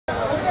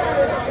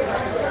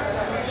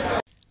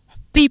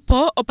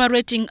People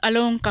operating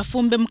along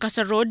Kafunbe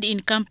Mukasa Road in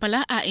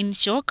Kampala are in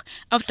shock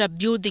after a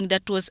building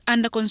that was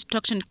under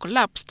construction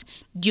collapsed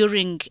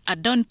during a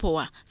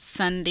downpour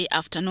Sunday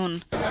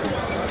afternoon.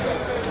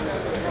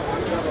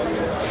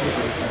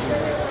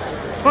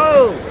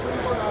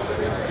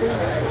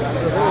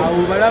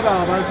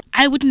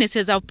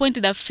 Eyewitnesses have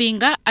pointed a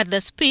finger at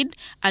the speed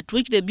at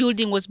which the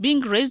building was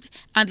being raised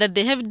and that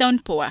the heavy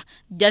downpour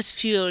just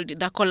fueled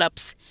the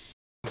collapse.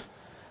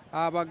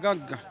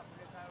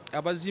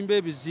 Abazimbe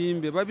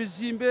ebizimbe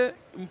babizimbe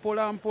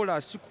mpola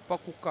mpola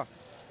sikupakuka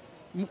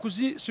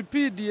mukuzi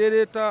speed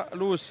yereta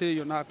lose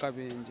eyo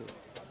n'akabenje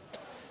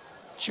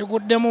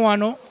kiguddemu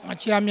wano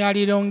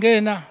akyamyaliro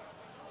ngena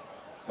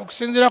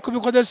okusinziira ku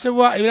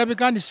bikozesebwa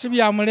ebirabika nti si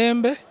bya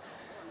mulembe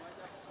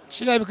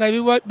kirabika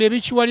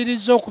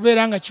bebikiwaliriza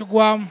okubeera nga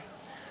kigwamu.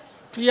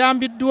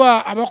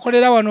 Tuyambiddwa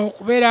abakolera wano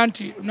okubeera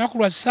nti lunaku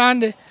lwa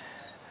Sande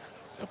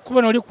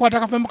kuba nolikwata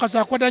Kafunbe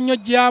Mukasa akwata nnyo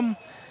jjaamu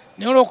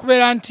naye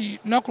olw'okubeera nti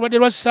lunaku lwadde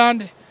lwa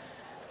Sande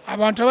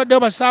abantu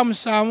abaddeho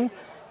basaamusaamu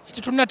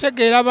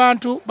tetunnategeera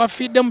abantu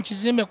bafiidde mu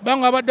kizimbe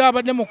kubanga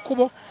abadde mu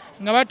kkubo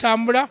nga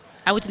batambula.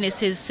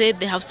 Eyewitnesses said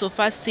they have so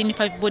far seen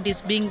 5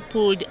 bodies being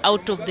pulled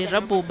out of the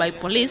rubble by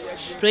police,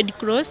 Red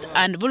Cross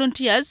and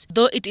volunteers,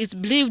 though it is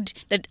believed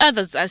that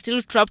others are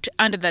still trapped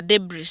under the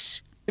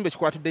debris.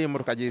 Kikwatuddeyo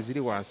emmotoka gye ziri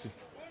wansi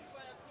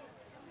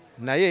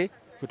naye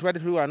ffe tubadde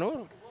tuli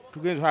wano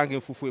tugenza hange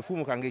enfufu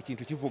efumuka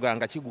ng'ekintu kivuga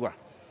nga kigwa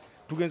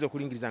tugenza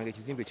okulingiriza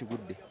ng'ekizimbe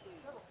kigudde.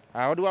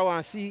 Waliwo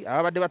wansi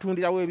ababadde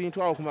batundirawo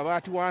ebintu awo ku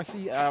mabaati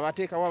wansi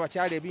abateekawo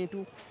abakyala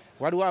ebintu,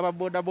 waliwo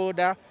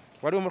ababoodabooda,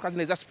 waliwo emmotoka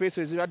zino eza space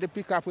ezibadde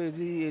pick-up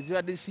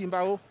ezibadde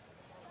zisimbawo,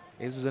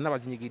 ezo zonna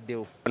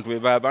bazinyigiddewo.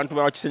 Abantu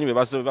ba Kisenyi be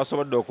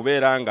basobodde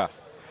okubeera nga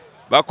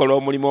bakola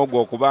omulimu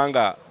ogwo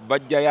okubanga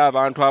bajjayo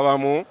abantu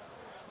abamu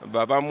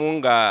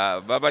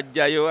nga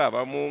babajjayo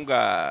abamu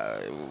nga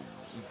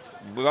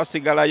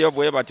basigalayo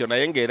bwe batyo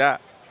naye ng'era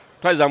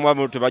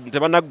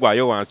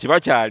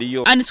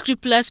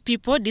unscrupulous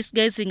people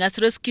disguising as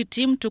rescue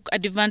team took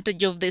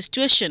advantage of the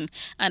situation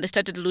and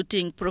started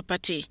looting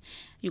property.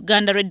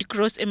 Uganda Red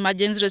Cross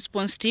Emergency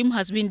Response Team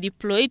has been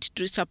deployed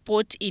to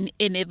support in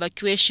any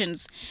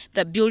evacuations.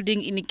 The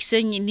building in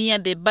Kisenyi near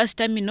the bus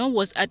terminal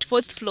was at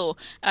 4th floor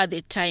at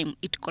the time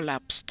it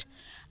collapsed.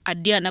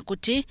 Adiana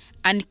Kote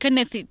and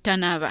Kenneth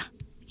Tanava,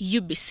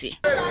 UBC.